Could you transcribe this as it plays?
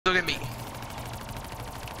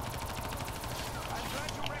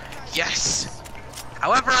Yes.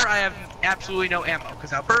 However, I have absolutely no ammo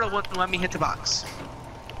because Alberto wouldn't let me hit the box.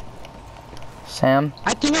 Sam,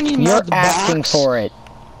 I think I need more you're of the asking box. for it.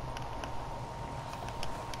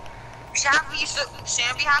 Sam,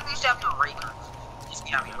 be happy you still have no ray guns. Just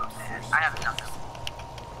be happy about that. I have nothing.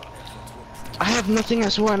 I have nothing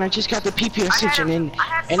as well, and I just got the PPSH, and then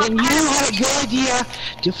you had a good idea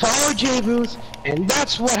to follow J Booth, and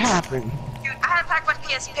that's what happened. Dude, I had a pack punch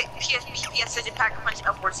PPSH and pack punch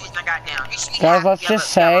L4 season I got down. You should be Guys, happy let's you have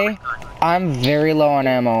just a ray say, gun. I'm very low on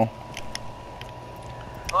ammo.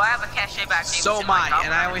 Well, I have a cachet back. So am I,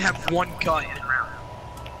 and I only have one gun.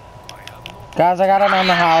 Guys, I got it on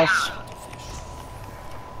the house.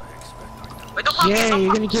 Wait, don't pop me, Yeah, don't you're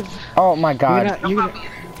pop gonna me. give. Oh my god. You're gonna.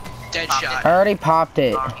 Dead Pop shot. I already popped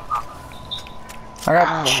it. I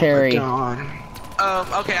got Oh cherry. my God.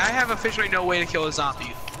 Okay, I have officially no way to kill a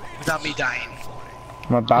zombie without me dying.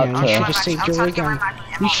 I'm about Yeah, you should to. have saved your ray gun.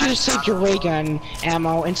 You should have saved your ray gun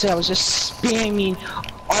ammo instead of just spamming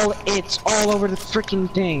all over the freaking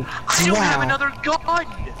thing. I don't have another gun.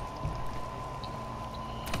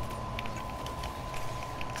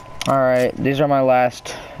 Alright, these are my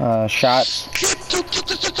last shots.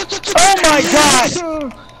 Oh my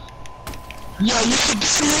god! Yeah, you can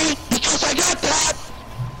see because I got that.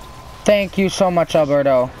 Thank you so much,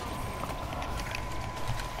 Alberto.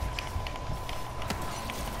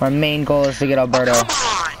 My main goal is to get Alberto. Come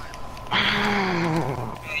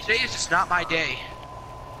on! Today is just not my day.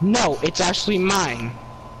 No, it's actually mine.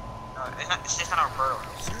 No, it's just not our bird.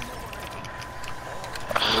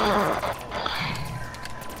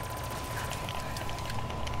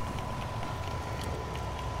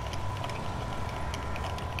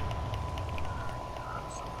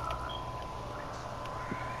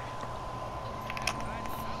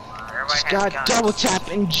 Just got double tap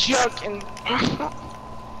and junk and. I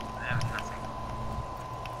have nothing.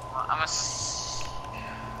 Well, I'm a. So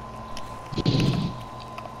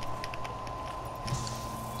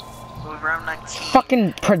round 19.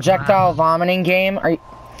 Fucking projectile vomiting game. Are you...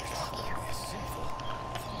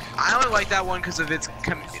 I only like that one because of its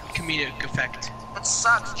comedic effect. It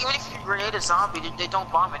sucks. Even if you grenade a zombie, they don't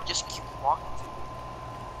vomit. Just keep walking.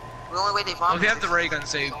 The only way they Well, vomit. if you have the ray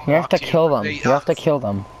guns, they You have to kill them. They, You have to kill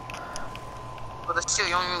them. But the still,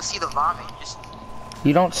 you don't even see the vomit. Just.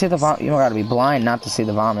 You don't see the vomit. You gotta be blind not to see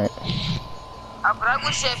the vomit. But I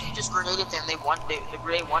wish that if you just grenaded them, the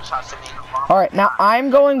grenade one shots them in the vomit. Alright, now I'm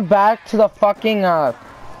going back to the fucking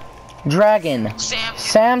dragon.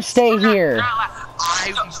 Sam, stay here.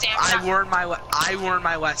 I learned my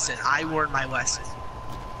lesson. I learned my lesson.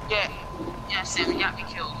 Yeah, Sam, you got me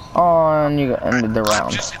killed. Oh, and you ended the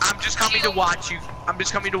round. I'm just coming to watch you. I'm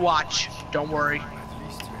just coming to watch. Don't worry.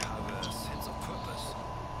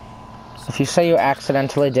 If you say you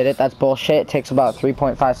accidentally did it, that's bullshit. It takes about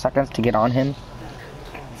 3.5 seconds to get on him.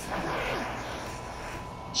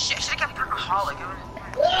 Shit, I should've kept Perkaholic.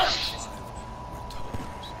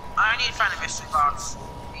 I need to find a mystery box.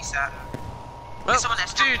 Reset. Well, Someone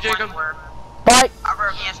that's see you, Jacob. Bye! I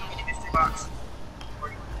wrote he has to be the mystery box.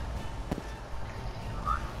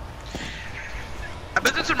 I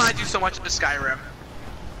bet this reminds you so much of the Skyrim.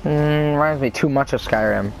 Reminds me too much of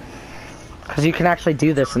Skyrim. Because you can actually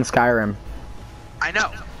do this in Skyrim. I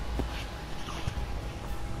know.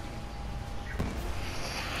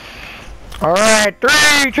 Alright,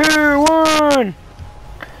 3, 2, 1!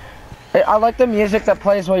 I like the music that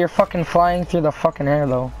plays while you're fucking flying through the fucking air,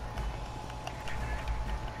 though.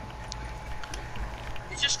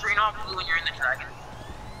 Is your screen all blue when you're in the dragon?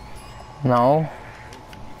 No.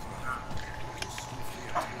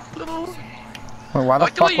 Well, why the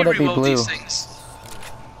fuck would it be blue?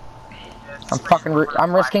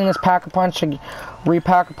 I'm risking this pack-a-punch,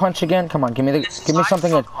 re-pack-a-punch again. Come on, give me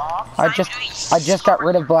something good. I just got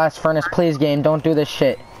rid of Blast Furnace. Please, game, don't do this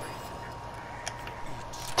shit.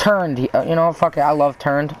 Turned. You know, fuck it. I love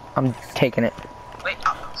turned. I'm taking it. Wait,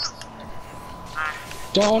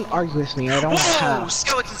 Don't argue with me. I don't Whoa! have.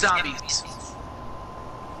 Skeleton zombies.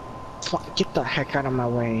 Get the heck out of my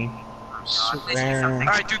way. I swear.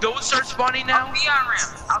 Alright, do those start spawning now? I'll be on rim.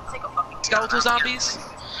 I'll take a fucking Skeletal zombies?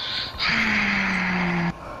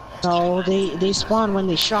 No, they spawn when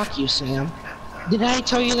they shock you, Sam. Did I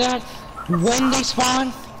tell you that? When they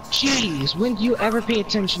spawn? Jeez, when do you ever pay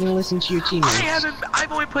attention and listen to your teammates?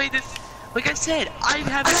 I've only played this, like I said, I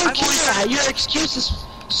don't care, your excuse is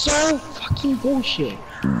so fucking bullshit.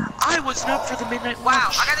 I was up for the midnight watch.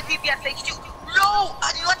 Wow, I got the PPSH too. No!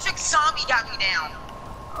 An electric zombie got me down.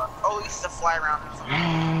 Oh, he used to fly around.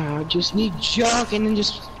 I just need junk and then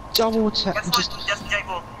just double tap. Guess what? Just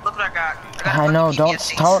Jacob, look what I got. I know,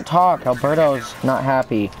 don't talk. Alberto's not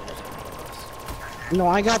happy. No,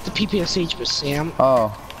 I got the PPSH, but Sam.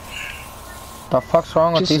 Oh. The fuck's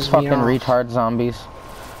wrong with these Pisses me fucking off. retard zombies?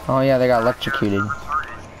 Oh yeah, they got electrocuted.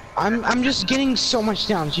 I'm just getting so much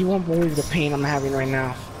damage. You won't believe the pain I'm having right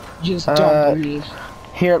now. You just don't believe.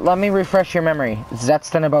 Here, let me refresh your memory.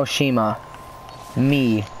 Zetsun Hiroshima.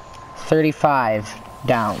 Me. 35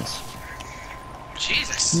 downs.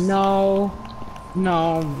 Jesus. No.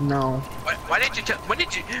 No. No. Why didn't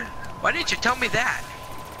you tell me that?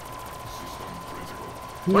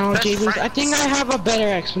 We're No, best James, I friends. think I have a better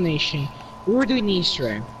explanation. We were doing Easter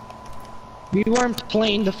egg. We weren't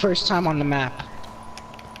playing the first time on the map.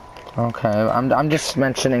 Okay, I'm just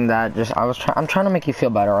mentioning that. I'm trying to make you feel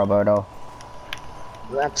better, Roberto.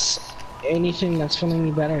 That's anything that's feeling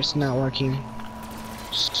me better. It's not working.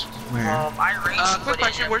 Swear. I rage Quick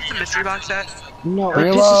question, where's the mystery box at? No, it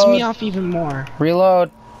Reload. pisses me off even more. Reload,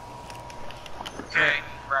 Okay,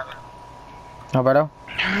 brother. Roberto.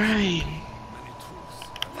 Alright.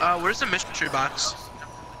 Where's the mystery box?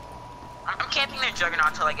 I'm camping their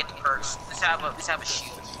Juggernaut until I get the perks. Let's have a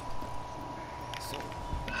shield.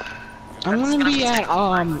 I'm gonna be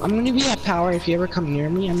at power. If you ever come near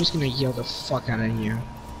me, I'm just gonna yell the fuck out of you.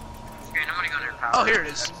 Okay, I'm gonna go near power. Oh, here it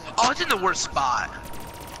is. Oh, it's in the worst spot.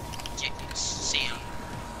 Sam.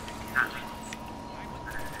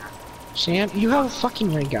 Sam, you have a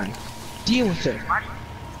fucking ray gun. Deal with it. Why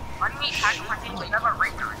do you need hack my thing? You have a ray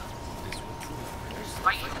gun.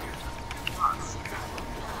 Why you?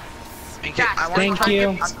 I want Thank to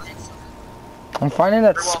you. I'm finding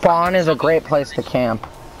that spawn is a great place to camp.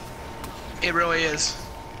 It really is.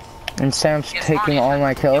 And Sam's taking all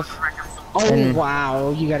my kills. Oh And-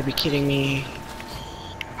 wow, you gotta be kidding me.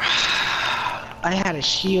 I had a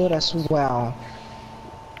shield as well.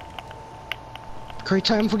 Great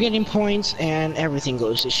time for getting points, and everything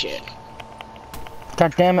goes to shit.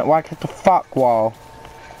 God damn it, why hit the fuck wall?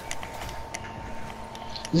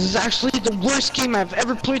 This is actually the worst game I've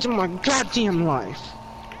ever played in my goddamn life.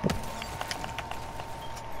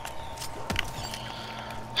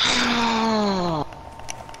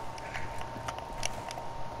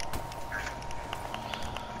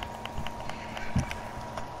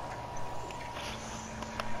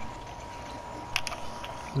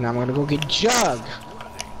 Now I'm gonna go get Jug.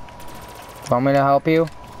 Want me to help you?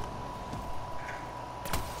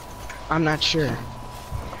 I'm not sure.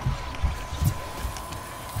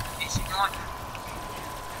 Is he going?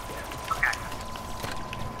 Okay.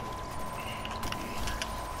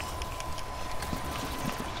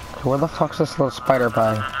 Where the fuck's this little spider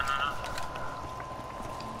bag?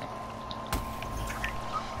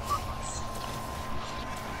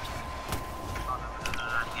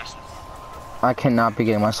 I cannot be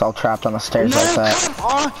getting myself trapped on the stairs like No, that. come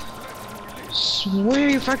on! Swear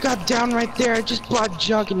if I got down right there, I just brought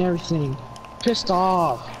Jug and everything. Pissed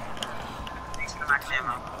off. Thanks for the max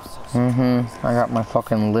ammo. I got my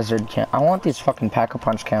fucking lizard cam. I want these fucking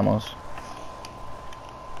Pack-a-Punch camos.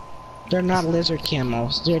 They're not lizard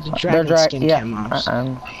camos. They're the They're dragon skin yeah,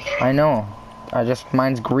 camos. I know.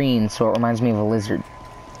 Mine's green, so it reminds me of a lizard.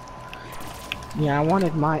 Yeah, I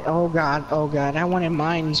wanted my. Oh god, I wanted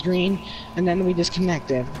mine's green, and then we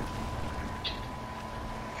disconnected.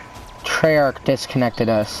 Treyarch disconnected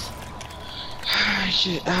us.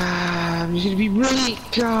 I'm gonna be really.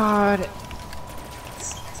 God.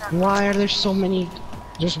 Why are there so many?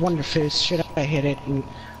 There's Wonderfist. Should I hit it? Oh,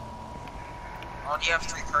 do you have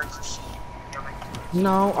 3 perks or shit?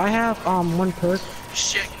 No, I have one perk.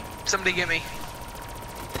 Shit. Somebody get me.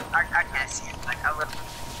 I can't see it. Like, I literally.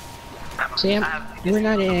 Sam, we're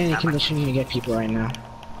not in any condition to get people right now.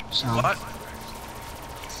 So. What?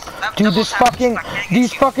 Dude, these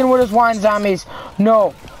fucking Widows Wine zombies.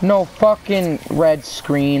 No fucking red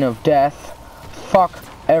screen of death. Fuck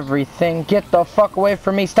everything. Get the fuck away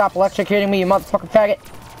from me. Stop electrocuting me, you motherfucking faggot.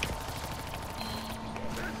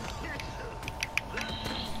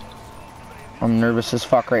 I'm nervous as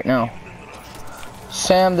fuck right now.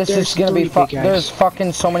 Sam, this is gonna be fuck. There's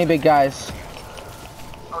fucking so many big guys.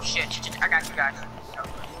 Oh shit, I got you guys.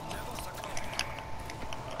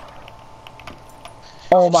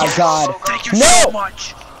 Oh my god. Thank you No! so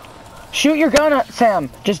much. Shoot your gun at Sam.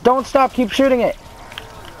 Just don't stop. Keep shooting it.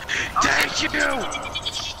 Thank you.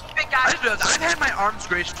 Big guy. I've had my arms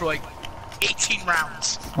graced for like 18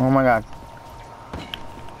 rounds. Oh my god.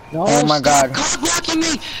 No, Oh my god. Stop blocking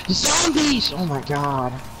me! Zombies! Oh my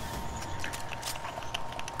god.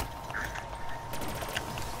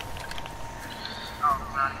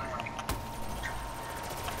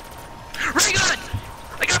 Ray gun!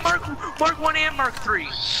 I got Mark 1 and Mark 3.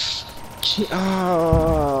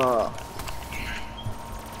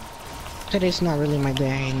 Today's not really my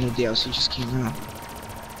day. New DLC just came out.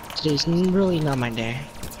 Today's really not my day.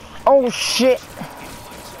 Oh shit!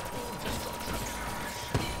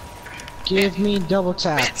 Give me double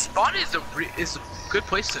tap. Man, spawn is a good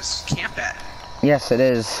place to camp at. Yes, it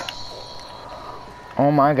is.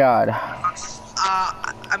 Oh my god.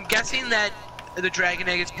 I'm guessing that the dragon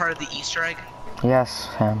egg is part of the Easter egg. Yes,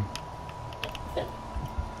 Sam.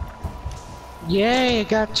 Yay, I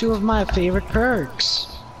got 2 of my favorite perks.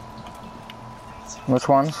 Which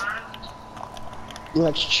ones?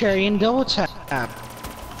 Let's cherry and double tap.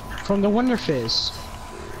 From the Wonder Fizz.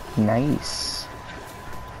 Nice.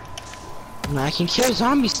 And I can kill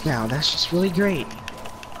zombies now, that's just really great.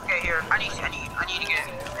 Okay, here. I need to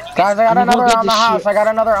get. Guys, I got I'm gonna go another get on the this house. shit. I got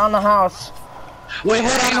another on the house. Wait,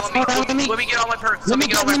 hold Hang on, on, let me let me get all my perks. let me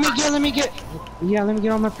get all my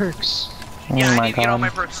perks. Yeah, Oh I my need to get all god. my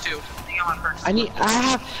perks too.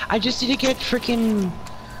 I just need to get freaking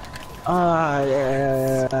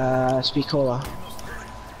Speed Cola.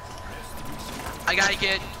 I gotta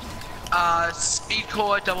get Speed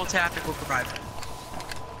Cola, double tap, and quick revive.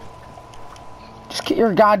 Just get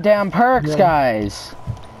your goddamn perks, Yeah. guys.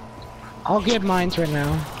 I'll get mines right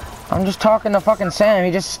now. I'm just talking to fucking Sam.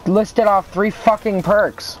 He just listed off 3 fucking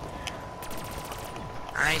perks.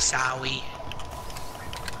 Nice, Owie.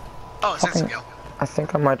 Oh, it's Fucking- Skill. I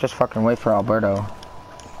think I might just fucking wait for Alberto.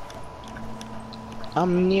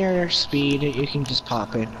 I'm near speed. You can just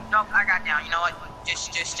pop it. Nope, I got down. You know what?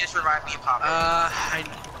 Just revive me and pop it.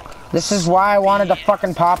 This is why I wanted to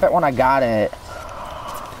fucking pop it when I got it.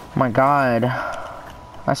 My god.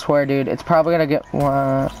 I swear, dude, it's probably gonna get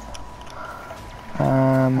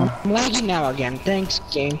I'm lagging now again. Thanks,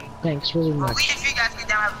 game. Thanks really Well, much. we if you guys get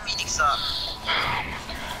down, have a Phoenix up.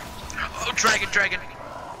 Oh, dragon.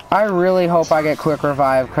 I really hope I get quick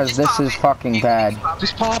revive because this is fucking bad.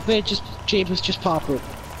 Just pop it. Just Jabus, just pop it.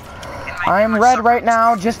 I am red right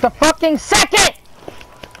now. Just a fucking second.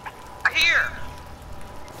 Here.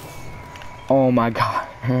 Oh my god.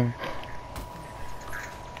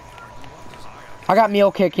 I got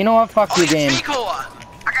meal kick. You know what? Fuck you, game. Speed Cola.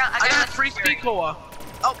 I got free Speed Cola.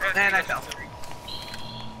 Oh, and I fell.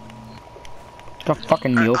 The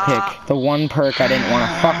fucking meal kick. The one perk I didn't want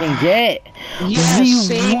to fucking get. Yeah, The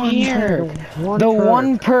same one here.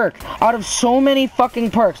 One perk out of so many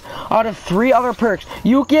fucking perks, out of 3 other perks,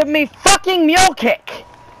 you give me fucking meal kick.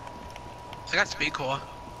 I got Speed Cola.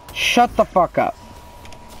 Shut the fuck up.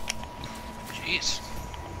 Jeez.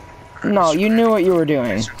 No, you knew what you were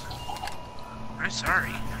doing. I'm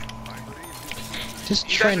sorry. Just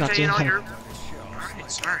You try guys are not to. taking all your...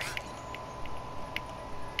 Alright, sorry.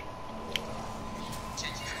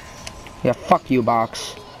 Yeah, fuck you,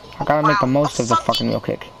 box. I gotta make the most of the fucking meal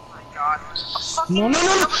kick. Oh my god. A fucking No!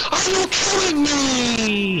 Are you killing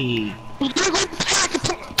me? I was gonna go pack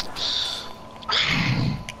it.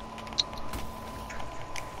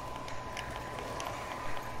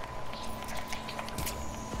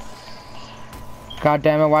 God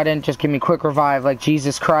damn it, why didn't it just give me quick revive like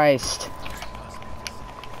Jesus Christ?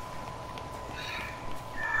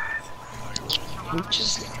 I'm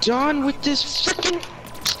just done with this freaking.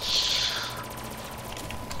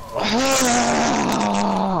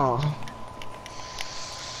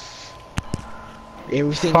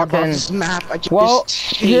 Everything about Fucking- this map, I just Well,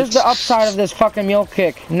 hate. here's the upside of this fucking meal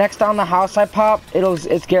kick. Next on the house I pop,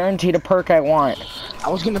 it's guaranteed a perk I want. I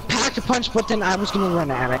was gonna pack a punch, but then I was gonna run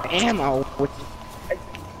out of ammo. With...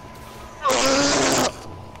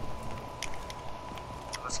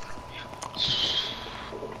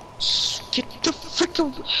 Get the frick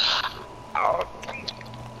away.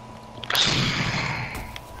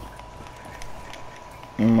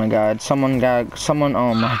 Oh my god, oh my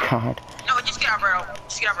god. No, just get Alberto.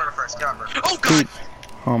 Just get Alberto first. Get Alberto. Oh, God!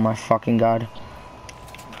 Oh my fucking god.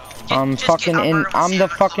 I'm Just fucking get in, Alberto I'm the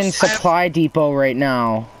Sanders fucking on set. supply depot right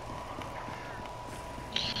now.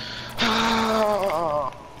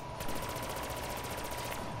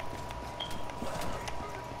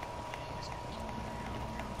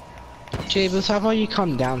 Jabus, how about you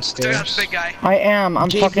come Check out the downstairs? big guy. I am, I'm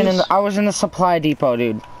fucking in I was in the supply depot,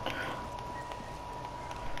 dude.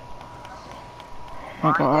 Oh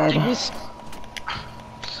my god. Jabus,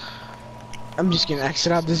 I'm just gonna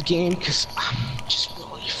exit out this game because I'm just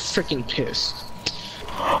really freaking pissed.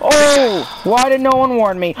 Oh! Why did no one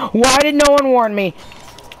warn me? Why did no one warn me?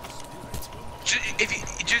 If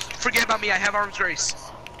you just forget about me, I have Arms Grace.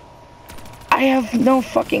 I have no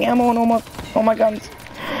fucking ammo and all my guns.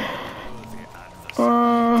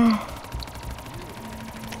 Oh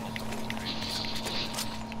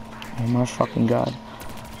my fucking god.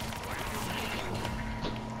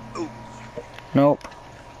 Nope.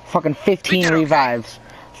 Fucking 15 revives.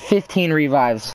 15 revives.